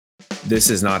this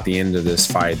is not the end of this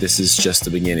fight. This is just the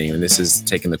beginning, and this is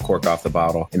taking the cork off the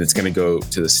bottle, and it's going to go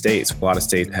to the states. A lot of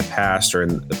states have passed or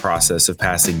in the process of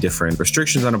passing different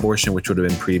restrictions on abortion, which would have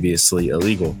been previously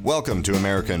illegal. Welcome to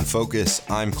America in Focus.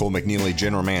 I'm Cole McNeely,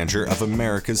 General Manager of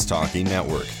America's Talking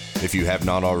Network. If you have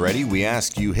not already, we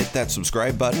ask you hit that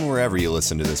subscribe button wherever you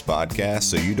listen to this podcast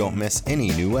so you don't miss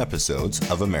any new episodes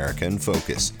of America in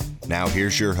Focus. Now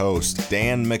here's your host,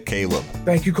 Dan McCaleb.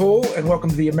 Thank you, Cole, and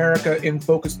welcome to the America in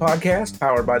Focus podcast,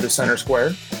 powered by the Center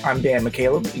Square. I'm Dan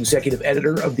McCaleb, Executive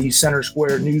Editor of the Center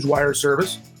Square Newswire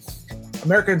service.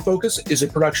 America in Focus is a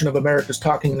production of America's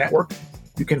Talking Network.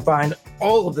 You can find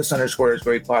all of the Center Square's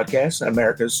great podcasts at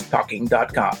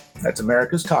americastalking.com. That's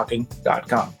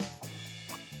americastalking.com.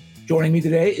 Joining me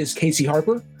today is Casey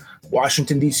Harper,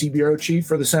 Washington, D.C. Bureau Chief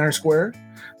for the Center Square.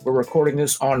 We're recording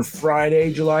this on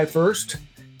Friday, July 1st.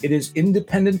 It is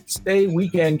Independence Day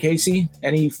weekend, Casey.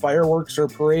 Any fireworks or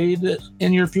parade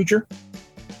in your future?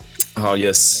 Oh,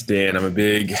 yes, Dan. I'm a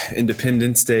big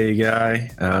Independence Day guy.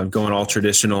 Going all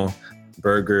traditional,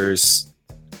 burgers,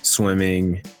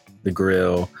 swimming, the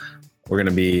grill. We're going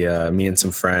to be, me and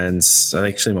some friends,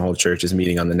 actually my whole church is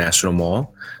meeting on the National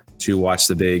Mall to watch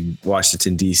the big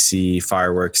Washington, D.C.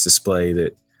 fireworks display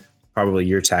that probably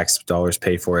your tax dollars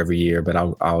pay for every year, but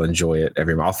I'll enjoy it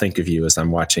every month. I'll think of you as I'm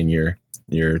watching your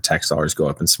tax dollars go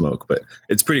up in smoke. But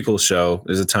it's a pretty cool show.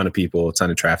 There's a ton of people, a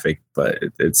ton of traffic, but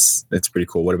it's pretty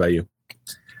cool. What about you?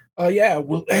 Well,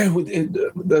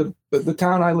 the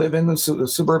town I live in, the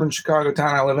suburban Chicago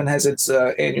town I live in, has its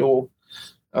annual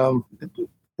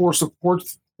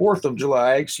 4th of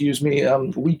July,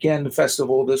 weekend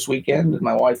festival this weekend. And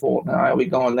my wife and I will be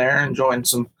going there, enjoying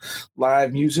some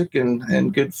live music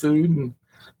and good food.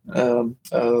 And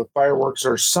fireworks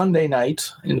are Sunday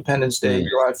night. Independence Day,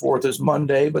 July 4th is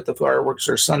Monday, but the fireworks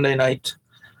are Sunday night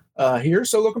here.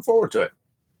 So looking forward to it.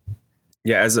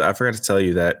 Yeah, as I forgot to tell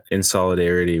you that in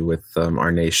solidarity with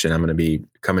our nation, I'm going to be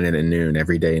coming in at noon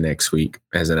every day next week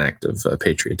as an act of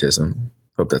patriotism.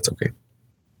 Hope that's okay.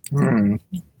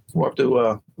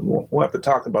 We'll have to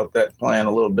talk about that plan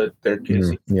a little bit there,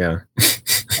 Casey. Yeah.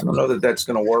 I don't know that that's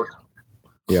going to work.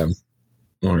 Yeah.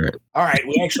 All right.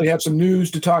 We actually have some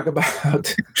news to talk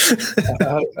about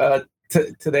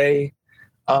today,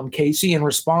 Casey. In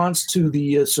response to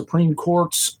the Supreme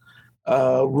Court's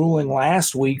ruling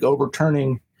last week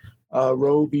overturning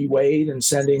Roe v. Wade and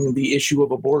sending the issue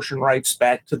of abortion rights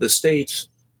back to the states,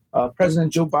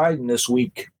 President Joe Biden this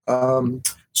week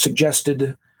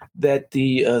suggested that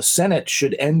the Senate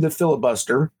should end the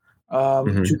filibuster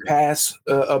to pass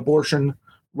abortion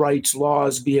rights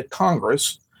laws via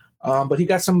Congress. But he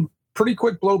got some pretty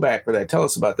quick blowback for that. Tell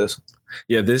us about this.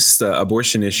 Yeah, this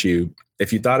abortion issue,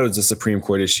 if you thought it was a Supreme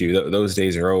Court issue, those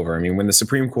days are over. I mean, when the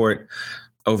Supreme Court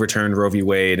overturned Roe v.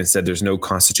 Wade and said there's no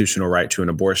constitutional right to an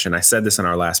abortion, I said this on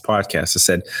our last podcast. I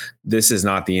said, this is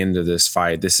not the end of this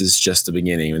fight. This is just the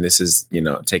beginning. And this is,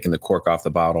 taking the cork off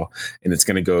the bottle, and it's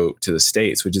going to go to the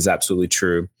states, which is absolutely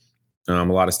true. A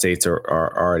lot of states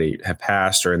are already have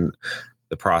passed or in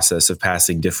the process of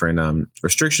passing different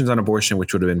restrictions on abortion,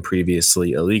 which would have been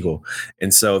previously illegal.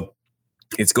 And so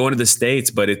it's going to the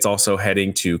states, but it's also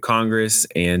heading to Congress.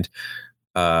 And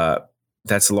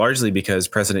that's largely because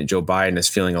President Joe Biden is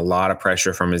feeling a lot of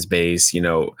pressure from his base.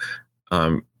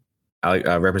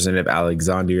 Representative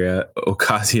Alexandria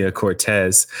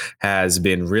Ocasio-Cortez has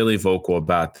been really vocal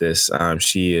about this.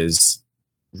 She is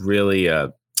really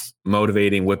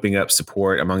motivating, whipping up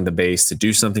support among the base to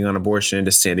do something on abortion,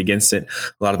 to stand against it.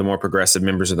 A lot of the more progressive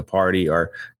members of the party are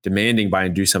demanding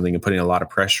Biden do something and putting a lot of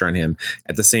pressure on him.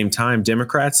 At the same time,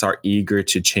 Democrats are eager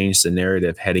to change the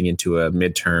narrative heading into a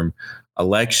midterm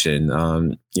election.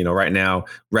 Right now,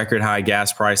 record high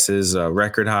gas prices,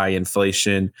 record high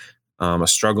inflation, a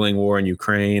struggling war in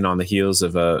Ukraine on the heels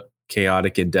of a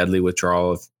chaotic and deadly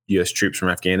withdrawal of U.S. troops from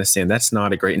Afghanistan. That's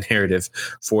not a great narrative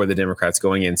for the Democrats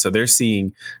going in. So they're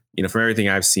seeing, from everything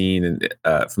I've seen and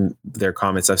from their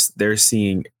comments, they're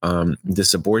seeing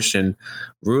this abortion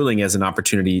ruling as an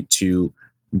opportunity to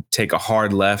take a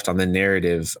hard left on the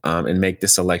narrative and make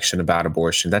this election about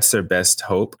abortion. That's their best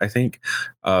hope, I think,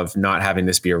 of not having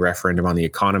this be a referendum on the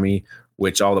economy,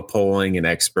 which all the polling and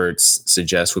experts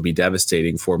suggest would be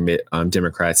devastating for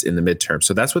Democrats in the midterm.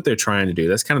 So that's what they're trying to do.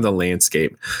 That's kind of the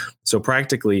landscape. So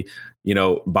practically,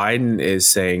 Biden is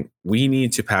saying we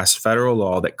need to pass federal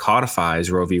law that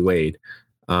codifies Roe v. Wade.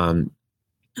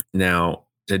 Now,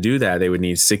 to do that, they would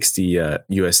need 60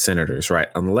 U.S. senators, right?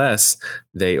 Unless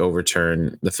they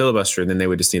overturn the filibuster, then they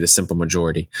would just need a simple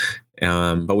majority.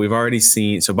 But we've already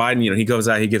seen, so Biden, he goes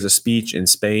out, he gives a speech in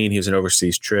Spain. He has an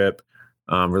overseas trip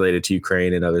related to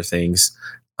Ukraine and other things.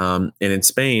 And in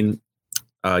Spain,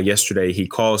 yesterday he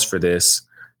calls for this,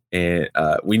 and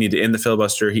we need to end the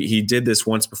filibuster. He did this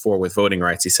once before with voting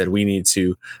rights. He said we need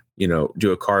to,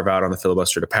 do a carve out on the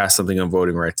filibuster to pass something on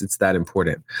voting rights. It's that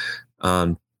important.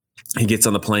 He gets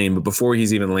on the plane, but before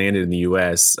he's even landed in the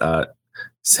U.S.,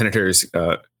 Senators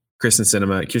Kyrsten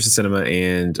Sinema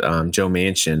and Joe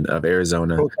Manchin of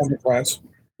Arizona, both Democrats.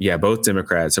 Yeah, both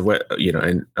Democrats of what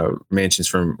and Manchin's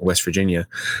from West Virginia.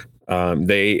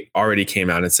 They already came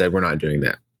out and said we're not doing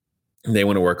that. They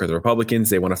want to work with the Republicans.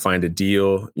 They want to find a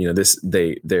deal.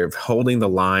 They're holding the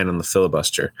line on the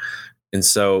filibuster. And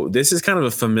so this is kind of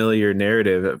a familiar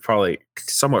narrative, probably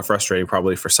somewhat frustrating,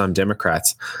 probably for some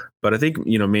Democrats. But I think,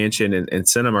 Manchin and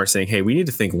Sinema are saying, hey, we need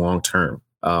to think long term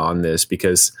on this,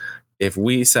 because if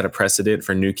we set a precedent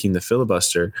for nuking the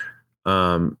filibuster,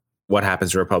 what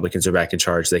happens when Republicans are back in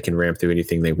charge? They can ram through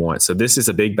anything they want. So this is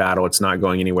a big battle. It's not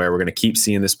going anywhere. We're going to keep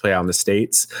seeing this play out in the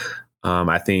states.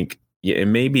 I think it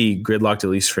may be gridlocked, at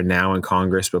least for now, in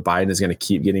Congress, but Biden is going to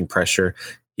keep getting pressure.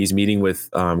 He's meeting with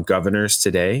governors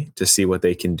today to see what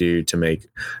they can do to make,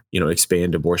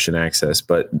 expand abortion access.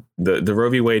 But the Roe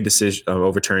v. Wade decision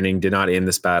overturning did not end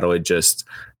this battle.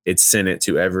 It sent it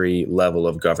to every level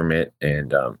of government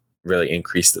and really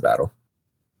increased the battle.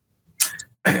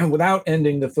 Without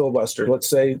ending the filibuster, let's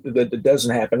say that it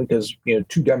doesn't happen because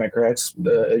two Democrats,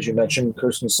 as you mentioned,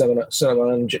 Kyrsten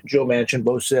Sinema and Joe Manchin,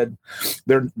 both said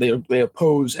they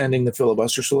oppose ending the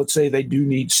filibuster. So let's say they do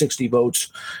need 60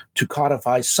 votes to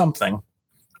codify something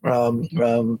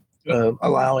allowing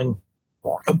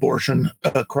abortion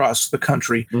across the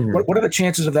country. Mm-hmm. What are the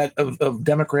chances of that of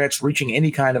Democrats reaching any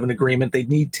kind of an agreement? They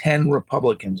need 10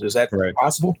 Republicans. Is that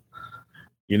possible?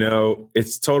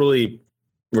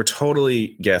 We're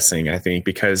totally guessing, I think,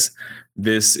 because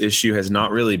this issue has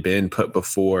not really been put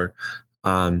before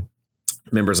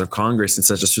members of Congress in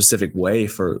such a specific way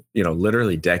for,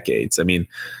 literally decades. I mean,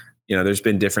 there's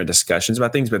been different discussions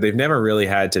about things, but they've never really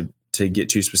had to get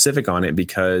too specific on it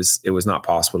because it was not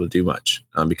possible to do much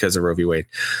because of Roe v. Wade.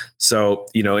 So,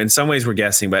 in some ways we're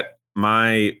guessing, but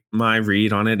my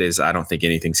read on it is I don't think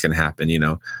anything's going to happen.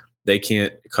 They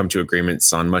can't come to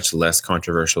agreements on much less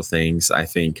controversial things. I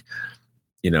think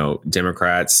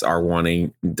Democrats are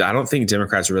wanting, I don't think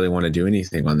Democrats really want to do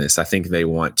anything on this. I think they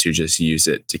want to just use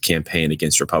it to campaign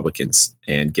against Republicans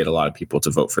and get a lot of people to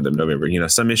vote for them in November.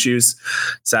 Some issues,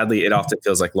 sadly, it often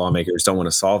feels like lawmakers don't want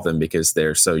to solve them because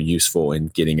they're so useful in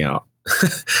getting out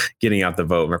the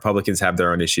vote. Republicans have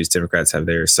their own issues. Democrats have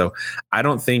theirs. So I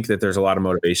don't think that there's a lot of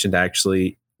motivation to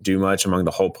actually do much among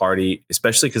the whole party,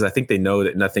 especially because I think they know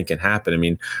that nothing can happen. I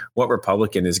mean, what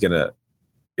Republican is going to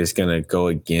go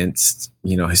against,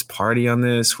 his party on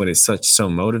this when it's so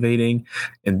motivating?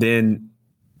 And then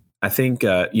I think,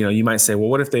 you might say, well,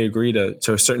 what if they agree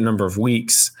to a certain number of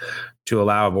weeks to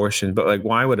allow abortion? But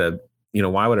why would a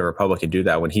Republican do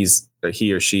that when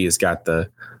he or she has got the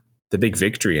big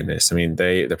victory in this? I mean,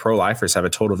 the pro-lifers have a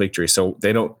total victory. So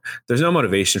there's no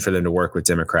motivation for them to work with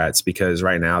Democrats because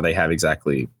right now they have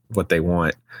exactly what they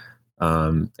want.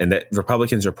 And that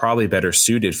Republicans are probably better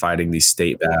suited fighting these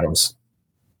state battles.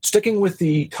 Sticking with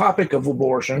the topic of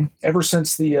abortion, ever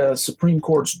since the Supreme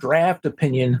Court's draft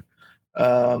opinion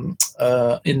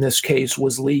in this case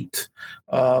was leaked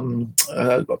almost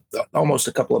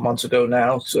a couple of months ago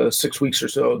now, so 6 weeks or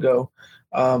so ago,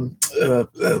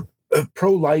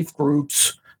 pro-life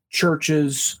groups,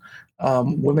 churches,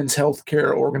 women's health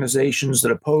care organizations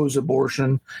that oppose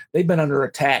abortion, they've been under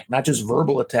attack, not just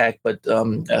verbal attack, but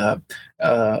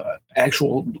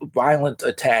actual violent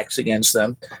attacks against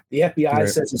them. The FBI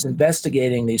says it's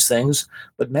investigating these things,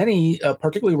 but many,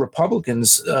 particularly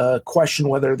Republicans, question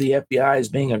whether the FBI is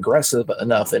being aggressive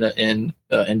enough in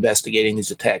investigating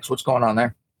these attacks. What's going on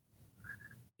there?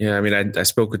 Yeah, I mean, I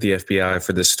spoke with the FBI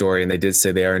for this story, and they did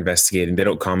say they are investigating. They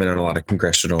don't comment on a lot of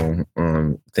congressional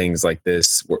things like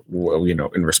this,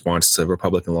 in response to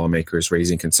Republican lawmakers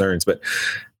raising concerns. But,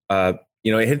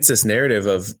 it hits this narrative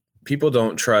of people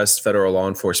don't trust federal law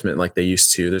enforcement like they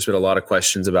used to. There's been a lot of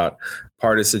questions about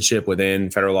partisanship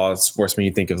within federal law enforcement.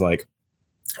 You think of like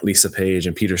Lisa Page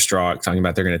and Peter Strzok talking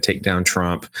about they're going to take down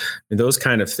Trump. And those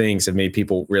kind of things have made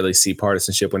people really see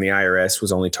partisanship when the IRS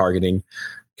was only targeting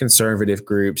conservative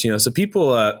groups, so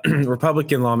people,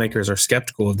 Republican lawmakers are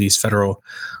skeptical of these federal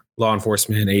law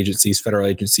enforcement agencies, federal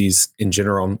agencies in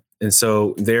general. And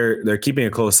so they're keeping a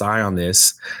close eye on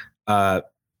this. And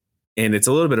it's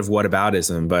a little bit of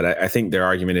whataboutism, but I think their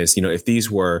argument is, if these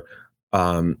were,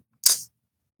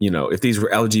 if these were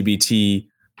LGBT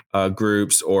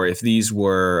groups, or if these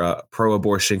were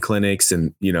pro-abortion clinics,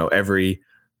 and, every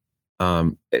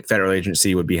federal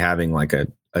agency would be having like a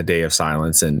day of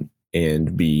silence and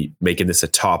and be making this a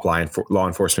top line for law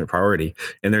enforcement priority.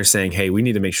 And they're saying, hey, we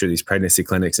need to make sure these pregnancy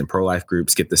clinics and pro-life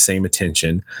groups get the same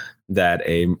attention that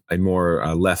a more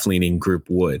left-leaning group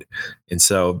would. And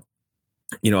so,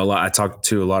 I talked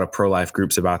to a lot of pro-life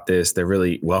groups about this. They're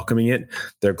really welcoming it.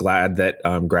 They're glad that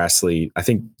Grassley,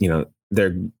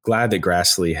 they're glad that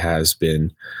Grassley has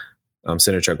been,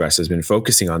 Senator Chuck Grassley has been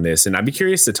focusing on this. And I'd be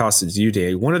curious to toss it to you,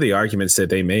 Dave. One of the arguments that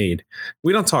they made,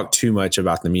 we don't talk too much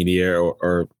about the media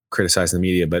or criticize the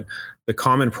media, but the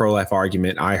common pro-life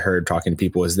argument I heard talking to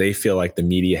people is they feel like the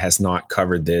media has not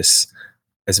covered this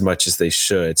as much as they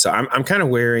should. So I'm kind of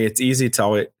wary. It's easy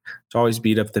to always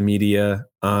beat up the media.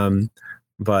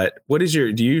 But what is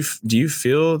do you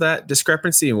feel that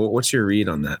discrepancy, and what's your read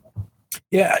on that?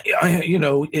 Yeah,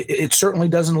 it certainly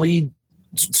doesn't lead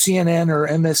CNN or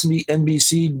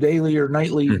MSNBC daily or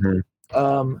nightly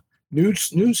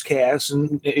newscasts.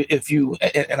 And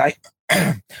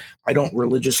I don't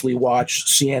religiously watch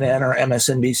CNN or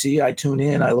MSNBC. I tune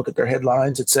in, I look at their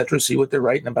headlines, etc., see what they're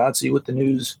writing about, see what the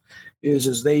news is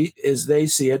as they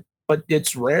see it. But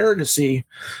it's rare to see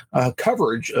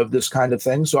coverage of this kind of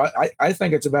thing. So I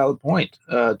think it's a valid point,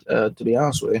 to be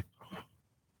honest with you.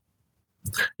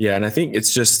 Yeah, and I think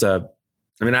it's just, I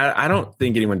don't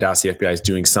think anyone doubts the FBI is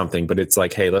doing something, but it's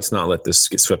like, hey, let's not let this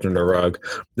get swept under the rug.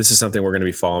 This is something we're going to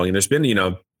be following. There's been,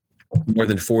 more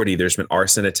than 40. There's been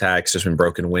arson attacks. There's been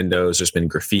broken windows. There's been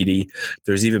graffiti.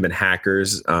 There's even been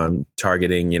hackers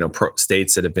targeting,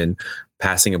 states that have been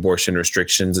passing abortion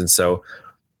restrictions. And so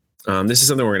this is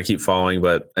something we're going to keep following,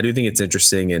 but I do think it's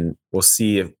interesting, and we'll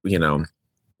see if,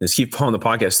 just keep following the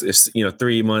podcast. If,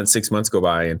 3 months, 6 months go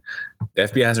by and the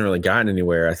FBI hasn't really gotten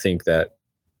anywhere, I think that,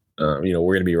 we're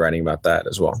going to be writing about that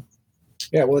as well.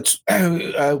 Yeah, well, it's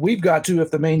we've got to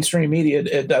if the mainstream media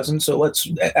it doesn't. So let's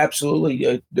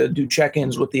absolutely do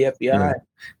check-ins with the FBI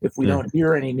if we don't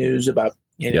hear any news about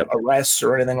arrests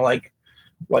or anything like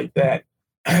that.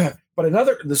 But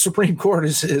the Supreme Court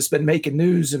has been making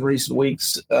news in recent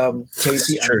weeks.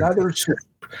 Casey,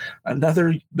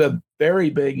 another very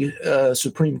big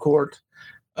Supreme Court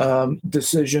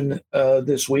decision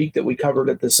this week that we covered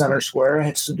at the Center Square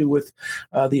has to do with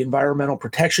the Environmental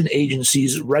Protection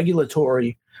Agency's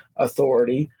regulatory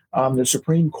authority. The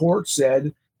Supreme Court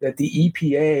said that the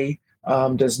EPA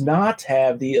does not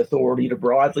have the authority to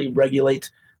broadly regulate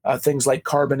things like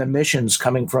carbon emissions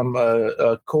coming from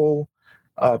coal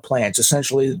plants.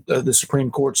 Essentially, the Supreme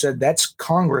Court said that's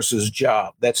Congress's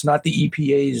job. That's not the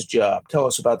EPA's job. Tell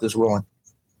us about this ruling.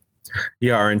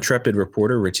 Yeah, our intrepid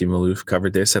reporter, Richie Maloof,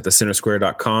 covered this at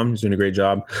thecentersquare.com. He's doing a great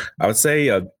job. I would say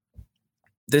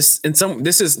this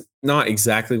is not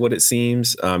exactly what it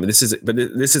seems. This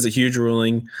is a huge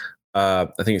ruling. I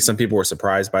think some people were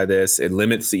surprised by this. It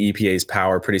limits the EPA's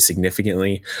power pretty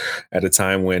significantly at a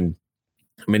time when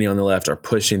many on the left are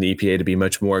pushing the EPA to be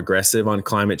much more aggressive on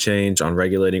climate change, on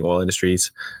regulating oil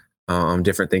industries, on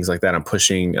different things like that. On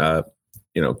pushing,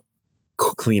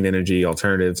 clean energy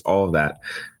alternatives, all of that.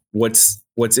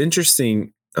 What's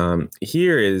interesting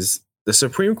here is the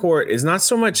Supreme Court is not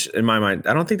so much, in my mind,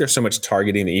 I don't think they're so much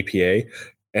targeting the EPA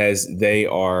as they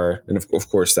are, and of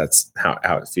course that's how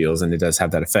it feels, and it does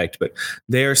have that effect, but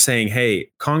they are saying, hey,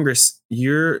 Congress,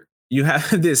 you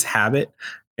have this habit,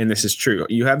 and this is true,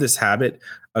 you have this habit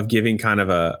of giving kind of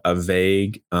a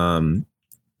vague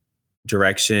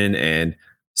direction and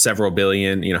several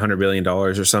billion, $100 billion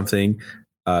or something,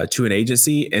 to an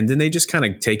agency, and then they just kind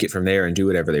of take it from there and do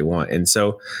whatever they want. And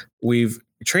so we've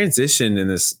transitioned in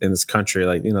this country,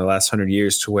 like the last 100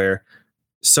 years, to where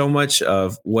so much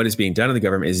of what is being done in the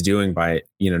government is doing by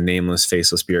nameless,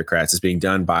 faceless bureaucrats. Is being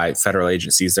done by federal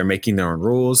agencies. They're making their own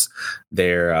rules.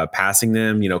 They're passing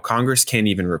them. Congress can't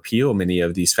even repeal many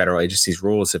of these federal agencies'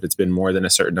 rules if it's been more than a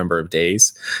certain number of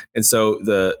days. And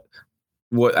so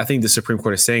what I think the Supreme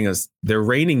Court is saying is they're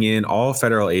reining in all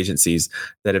federal agencies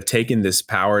that have taken this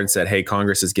power and said, hey,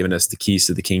 Congress has given us the keys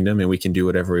to the kingdom and we can do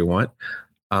whatever we want.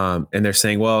 And they're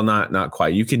saying, well, not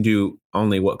quite. You can do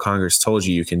only what Congress told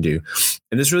you can do.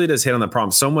 And this really does hit on the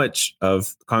problem. So much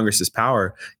of Congress's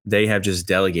power, they have just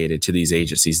delegated to these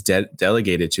agencies,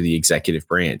 delegated to the executive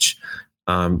branch.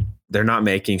 They're not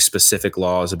making specific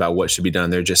laws about what should be done.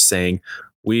 They're just saying,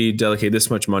 we delegate this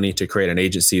much money to create an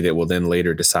agency that will then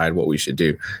later decide what we should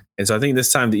do. And so I think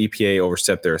this time the EPA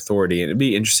overstepped their authority, and it'd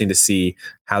be interesting to see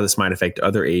how this might affect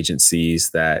other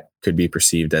agencies that could be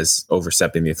perceived as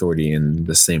overstepping the authority in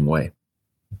the same way.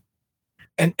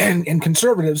 And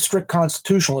conservatives, strict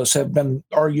constitutionalists, have been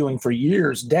arguing for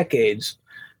years, decades,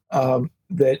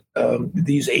 that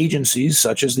these agencies,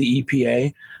 such as the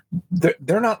EPA,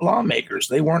 they're not lawmakers.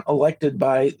 They weren't elected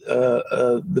by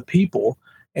the people.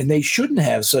 And they shouldn't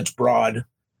have such broad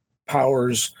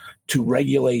powers to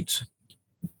regulate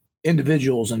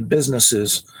individuals and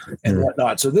businesses and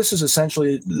whatnot. So this is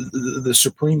essentially the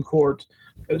Supreme Court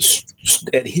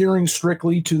adhering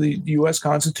strictly to the U.S.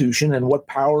 Constitution and what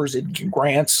powers it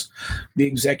grants the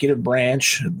executive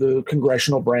branch, the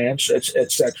congressional branch,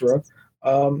 et cetera,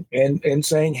 and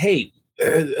saying, hey,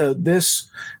 this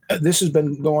has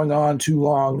been going on too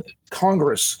long.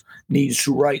 Congress needs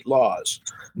to write laws,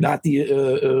 not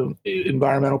the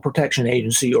Environmental Protection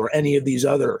Agency or any of these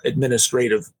other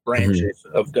administrative branches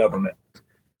of government.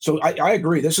 So I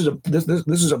agree. This is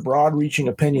a broad-reaching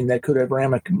opinion that could have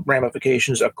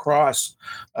ramifications across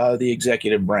the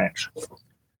executive branch.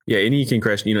 Yeah, any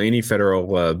congressional, any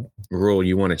federal rule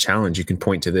you want to challenge, you can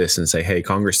point to this and say, "Hey,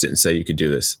 Congress didn't say you could do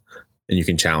this," and you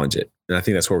can challenge it. And I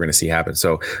think that's what we're going to see happen.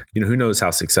 So, who knows how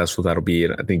successful that'll be?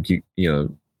 And I think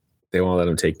they won't let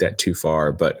them take that too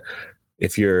far. But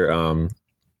if you're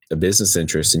a business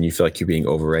interest and you feel like you're being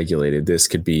overregulated, this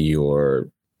could be your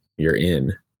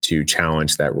in to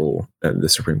challenge that rule at the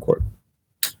Supreme Court.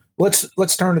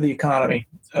 Let's turn to the economy.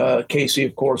 Casey,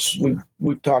 of course,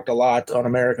 we've talked a lot on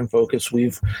American Focus.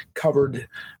 We've covered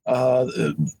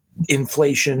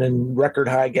inflation and record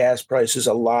high gas prices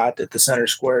a lot at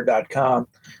thecentersquare.com.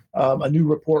 A new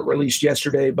report released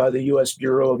yesterday by the U.S.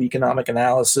 Bureau of Economic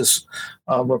Analysis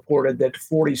reported that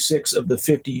 46 of the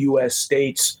 50 U.S.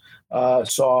 states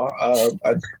saw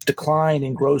a decline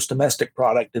in gross domestic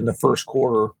product in the first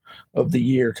quarter of the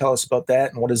year. Tell us about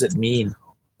that, and what does it mean?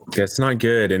 That's not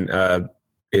good. And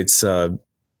it's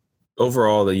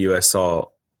overall, the U.S. saw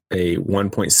a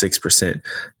 1.6%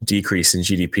 decrease in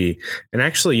GDP. And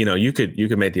actually, you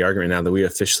could make the argument now that we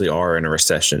officially are in a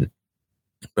recession.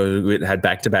 But we had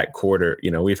back-to-back quarter.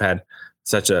 We've had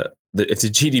if the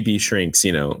GDP shrinks,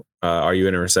 are you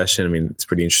in a recession? I mean, it's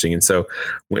pretty interesting. And so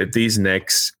when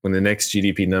the next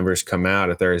GDP numbers come out,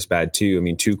 if they're as bad too, I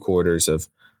mean, 2 quarters of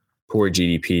poor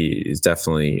GDP is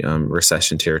definitely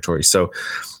recession territory. So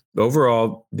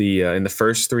overall, in the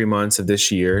first 3 months of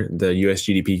this year, the U.S.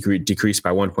 GDP decreased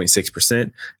by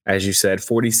 1.6%. As you said,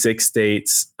 46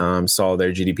 states saw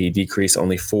their GDP decrease.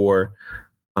 Only 4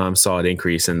 saw it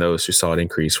increase, and those who saw it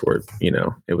increase were,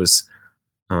 it was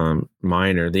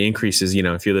minor. The increases,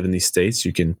 if you live in these states,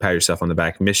 you can pat yourself on the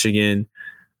back. Michigan,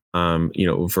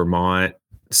 Vermont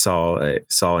saw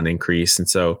an increase, and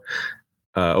so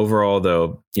overall,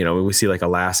 though, we see like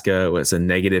Alaska was a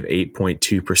negative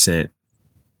 8.2%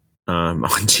 on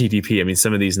GDP. I mean,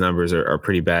 some of these numbers are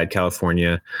pretty bad.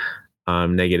 California,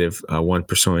 negative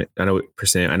 1%.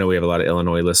 I know we have a lot of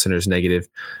Illinois listeners. Negative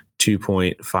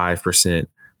 2.5%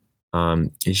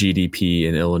 GDP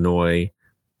in Illinois.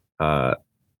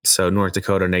 So North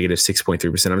Dakota, negative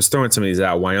 6.3%. I'm just throwing some of these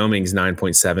out. Wyoming's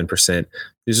 9.7%.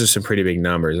 These are some pretty big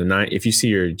numbers. And if you see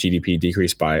your GDP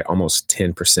decrease by almost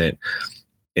 10%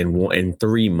 in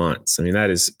 3 months, I mean, that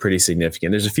is pretty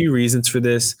significant. There's a few reasons for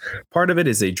this. Part of it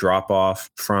is a drop off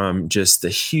from just the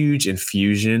huge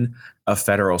infusion of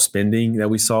federal spending that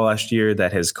we saw last year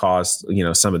that has caused,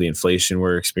 some of the inflation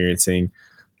we're experiencing.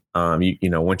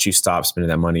 Once you stop spending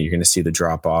that money, you're going to see the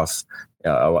drop off.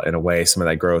 In a way, some of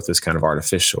that growth is kind of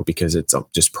artificial because it's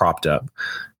just propped up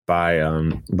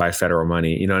by federal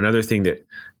money. Another thing that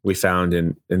we found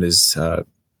in this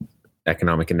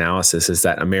economic analysis is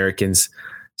that Americans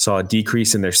saw a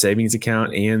decrease in their savings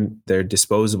account and their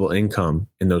disposable income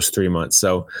in those 3 months.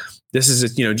 So this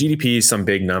is GDP is some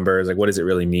big numbers. Like, what does it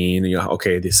really mean?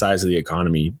 Okay, the size of the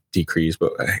economy decreased,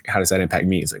 but how does that impact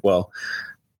me? It's like, well,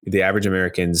 the average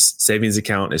American's savings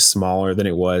account is smaller than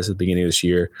it was at the beginning of this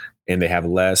year, and they have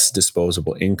less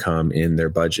disposable income in their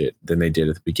budget than they did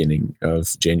at the beginning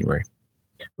of January.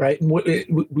 Right. And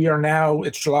we are now,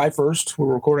 it's July 1st.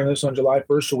 We're recording this on July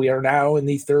 1st. So we are now in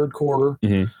the third quarter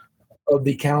of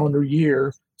the calendar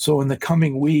year. So in the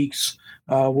coming weeks,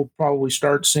 we'll probably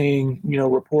start seeing,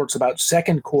 reports about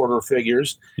second quarter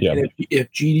figures. Yeah. And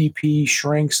if GDP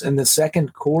shrinks in the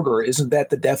second quarter, isn't that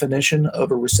the definition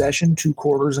of a recession? 2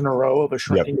 quarters in a row of a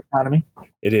shrinking economy?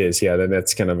 It is. Yeah.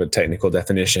 That's kind of a technical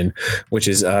definition, which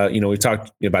is, we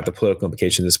talked about the political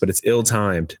implications of this, but it's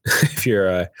ill-timed if you're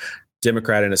a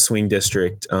Democrat in a swing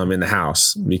district in the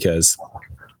House, because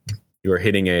you're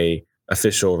hitting a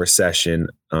official recession,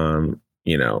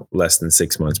 less than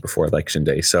 6 months before Election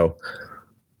Day. So,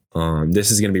 this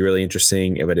is going to be really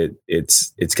interesting, but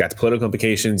it's got the political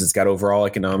implications, it's got overall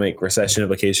economic recession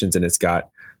implications, and it's got,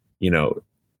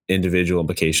 individual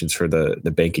implications for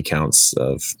the bank accounts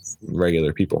of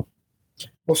regular people.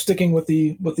 Well, sticking with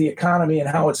the economy and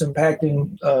how it's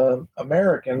impacting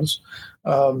Americans,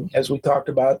 as we talked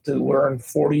about, we're in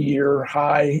 40-year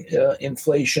high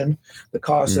inflation, the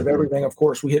cost of everything. Of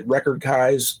course, we hit record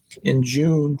highs in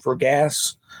June for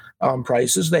gas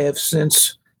prices. They have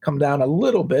since come down a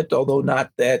little bit, although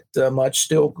not that much,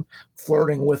 still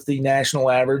flirting with the national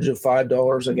average of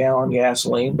 $5 a gallon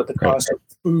gasoline. But the cost of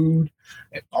food,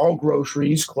 all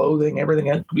groceries, clothing,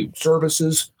 everything,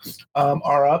 services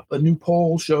are up. A new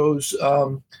poll shows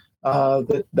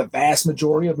that the vast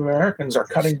majority of Americans are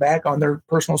cutting back on their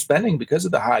personal spending because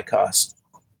of the high costs.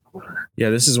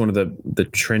 Yeah, this is one of the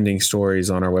trending stories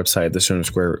on our website,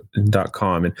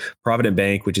 thecentersquare.com. And Provident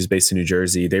Bank, which is based in New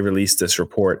Jersey, they released this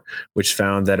report, which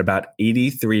found that about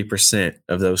 83%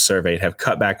 of those surveyed have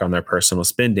cut back on their personal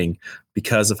spending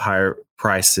because of higher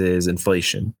prices,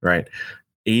 inflation, right?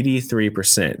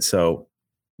 83%. So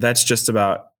that's just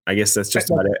about, I guess that's just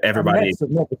about everybody.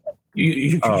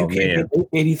 You can't get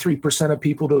 83% of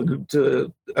people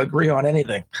to agree on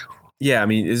anything. Yeah, I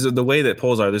mean, is the way that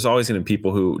polls are, there's always going to be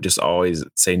people who just always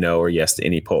say no or yes to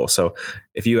any poll. So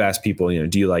if you ask people,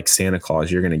 do you like Santa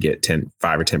Claus, you're going to get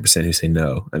 5 or 10% who say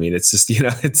no. I mean, it's just,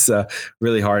 it's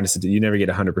really hard. You never get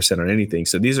 100% on anything.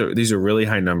 So these are really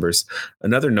high numbers.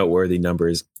 Another noteworthy number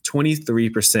is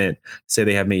 23% say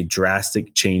they have made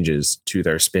drastic changes to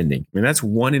their spending. I mean, that's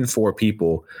 1 in 4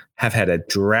 people have had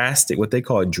what they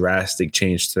call a drastic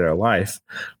change to their life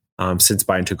since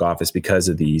Biden took office because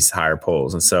of these higher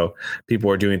polls. And so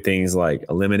people are doing things like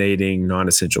eliminating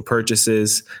non-essential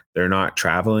purchases. They're not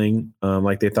traveling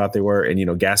like they thought they were.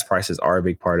 And, gas prices are a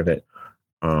big part of it.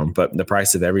 But the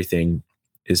price of everything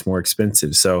is more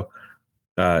expensive. So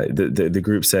the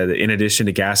group said that in addition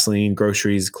to gasoline,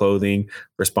 groceries, clothing,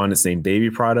 respondents named baby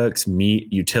products,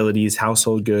 meat, utilities,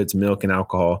 household goods, milk, and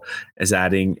alcohol as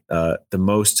adding the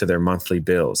most to their monthly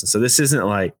bills. And so this isn't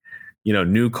like,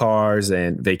 new cars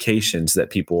and vacations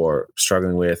that people are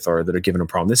struggling with or that are giving a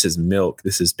problem. This is milk.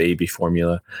 This is baby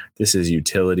formula. This is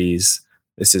utilities.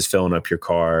 This is filling up your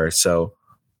car. So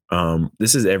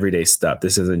this is everyday stuff.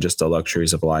 This isn't just the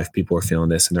luxuries of life. People are feeling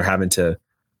this and they're having to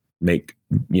make,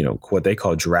 what they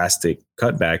call drastic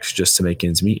cutbacks just to make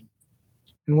ends meet.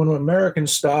 And when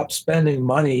Americans stop spending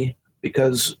money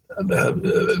because of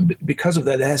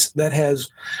that, that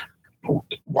has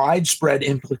widespread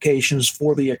implications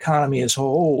for the economy as a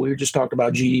whole. We just talked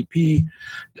about GDP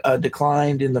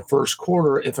declined in the first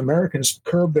quarter. If Americans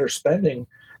curb their spending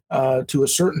to a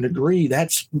certain degree,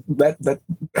 that's going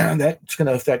to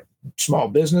affect small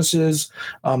businesses,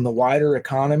 the wider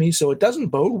economy. So it doesn't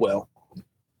bode well.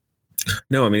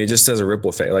 No, I mean, it just has a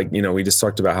ripple effect. Like, we just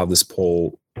talked about how this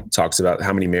poll talks about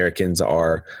how many Americans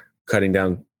are cutting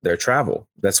down their travel.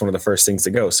 That's one of the first things to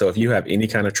go. So if you have any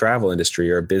kind of travel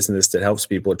industry or a business that helps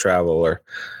people travel, or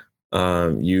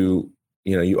you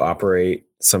operate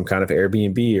some kind of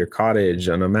Airbnb or cottage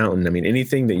on a mountain, I mean,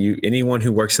 anyone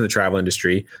who works in the travel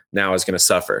industry now is going to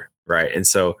suffer, right? And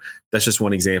so that's just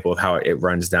one example of how it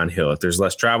runs downhill. If there's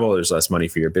less travel, there's less money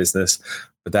for your business,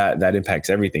 but that impacts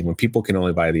everything. When people can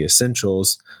only buy the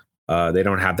essentials, they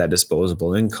don't have that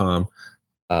disposable income.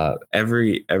 All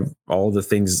the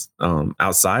things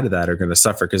outside of that are going to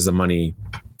suffer because the money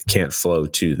can't flow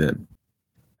to them.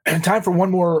 And time for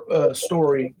one more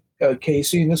story,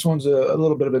 Casey, and this one's a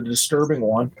little bit of a disturbing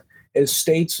one. As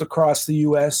states across the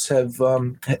U.S. have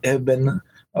been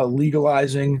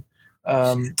legalizing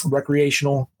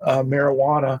recreational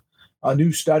marijuana, a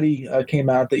new study came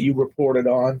out that you reported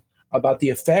on about the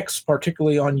effects,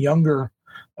 particularly on younger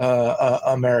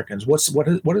Americans. What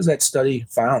has that study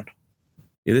found?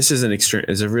 Yeah, this is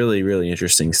a really, really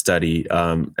interesting study.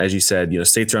 As you said,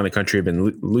 states around the country have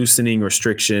been loosening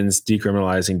restrictions,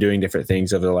 decriminalizing, doing different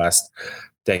things over the last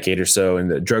decade or so.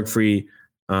 And the Drug Free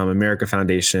America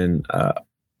Foundation,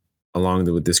 along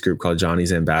with this group called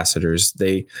Johnny's Ambassadors,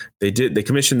 they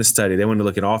commissioned the study. They wanted to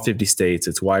look at all 50 states.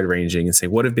 It's wide ranging and say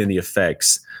what have been the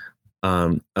effects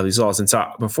of these laws. And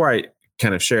so before I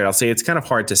kind of share it, I'll say it's kind of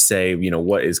hard to say,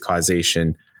 what is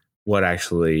causation, what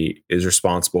actually is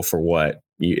responsible for what.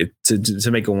 To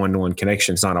make a one-to-one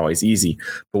connection, it's not always easy.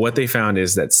 But what they found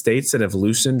is that states that have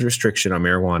loosened restriction on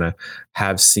marijuana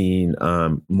have seen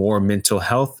more mental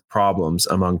health problems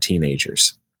among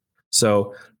teenagers.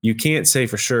 So you can't say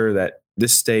for sure that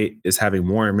this state is having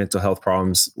more mental health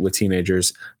problems with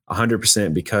teenagers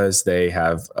 100% because they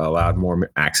have allowed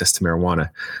more access to marijuana.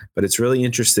 But it's really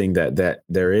interesting that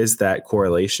there is that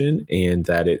correlation and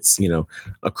that it's,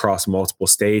 across multiple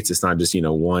states. It's not just,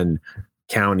 one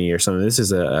county or something. This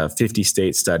is a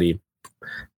 50-state study.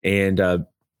 And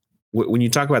when you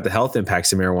talk about the health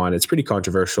impacts of marijuana, it's pretty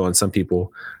controversial. And some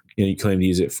people, you claim to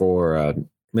use it for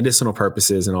medicinal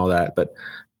purposes and all that. But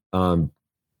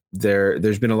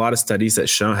there's been a lot of studies that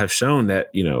have shown that,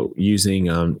 using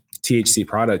THC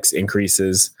products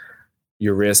increases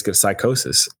your risk of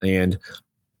psychosis. And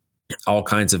all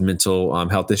kinds of mental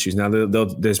health issues. Now,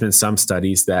 there's been some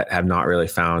studies that have not really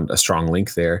found a strong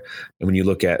link there. And when you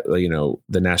look at, the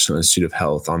National Institute of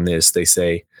Health on this, they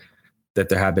say that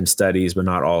there have been studies, but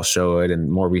not all show it, and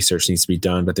more research needs to be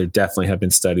done. But there definitely have been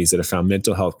studies that have found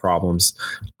mental health problems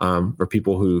for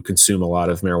people who consume a lot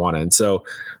of marijuana. And so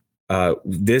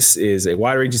this is a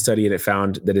wide-ranging study, and it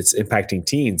found that it's impacting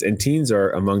teens. And teens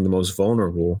are among the most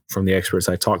vulnerable from the experts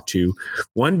I talked to.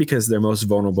 One, because they're most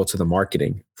vulnerable to the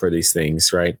marketing for these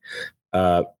things, right?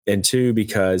 And two,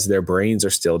 because their brains are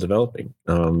still developing.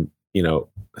 I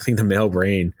think the male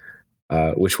brain,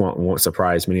 which won't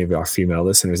surprise many of our female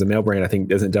listeners, the male brain, I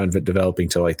think, isn't done developing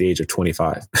till like the age of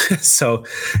 25. So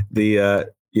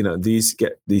these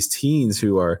teens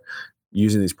who are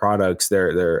using these products,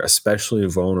 they're especially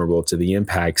vulnerable to the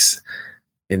impacts.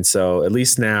 And so at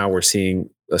least now we're seeing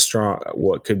a strong,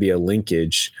 what could be a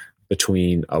linkage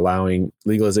between allowing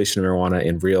legalization of marijuana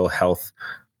and real health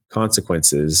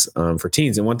consequences for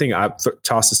teens. And one thing I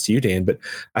toss this to you, Dan, but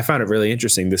I found it really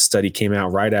interesting. This study came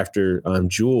out right after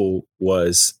Juul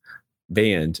was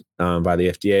banned by the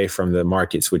FDA from the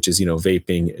markets, which is,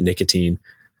 vaping, nicotine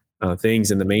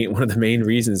things. And one of the main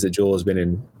reasons that Juul has been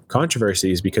in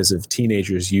controversy is because of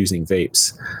teenagers using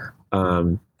vapes.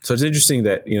 So it's interesting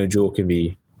that, Juul can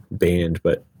be banned,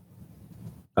 but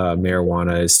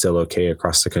marijuana is still okay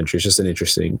across the country. It's just an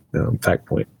interesting fact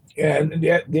point. Yeah, and the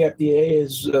FDA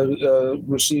has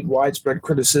received widespread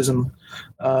criticism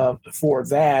for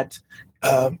that.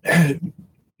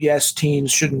 Yes,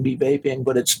 teens shouldn't be vaping,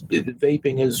 but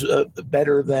vaping is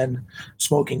better than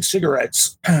smoking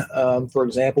cigarettes, for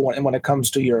example, when it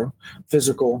comes to your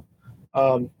physical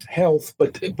health.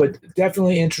 But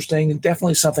definitely interesting, and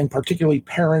definitely something particularly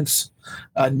parents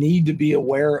need to be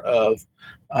aware of.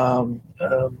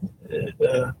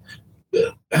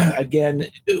 Again,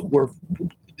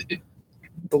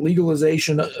 the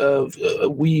legalization of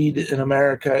weed in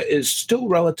America is still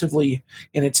relatively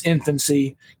in its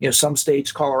infancy. Some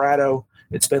states, Colorado,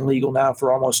 it's been legal now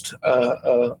for almost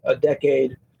a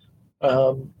decade.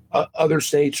 Other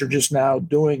states are just now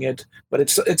doing it, but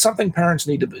it's something parents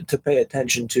need to pay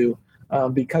attention to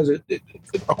because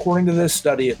according to this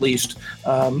study, at least,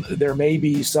 there may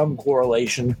be some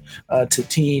correlation to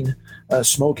teen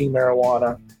smoking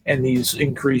marijuana and these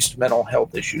increased mental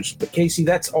health issues. But Casey,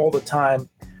 that's all the time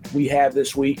we have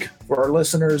this week. For our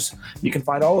listeners, you can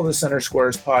find all of the Center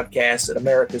Squares podcasts at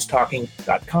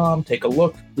americastalking.com. Take a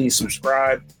look. Please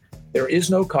subscribe. There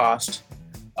is no cost.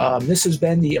 This has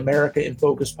been the America in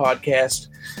Focus podcast.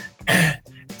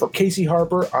 For Casey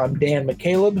Harper, I'm Dan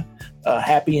McCaleb.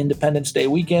 Happy Independence Day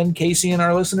weekend, Casey and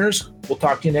our listeners. We'll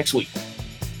talk to you next week.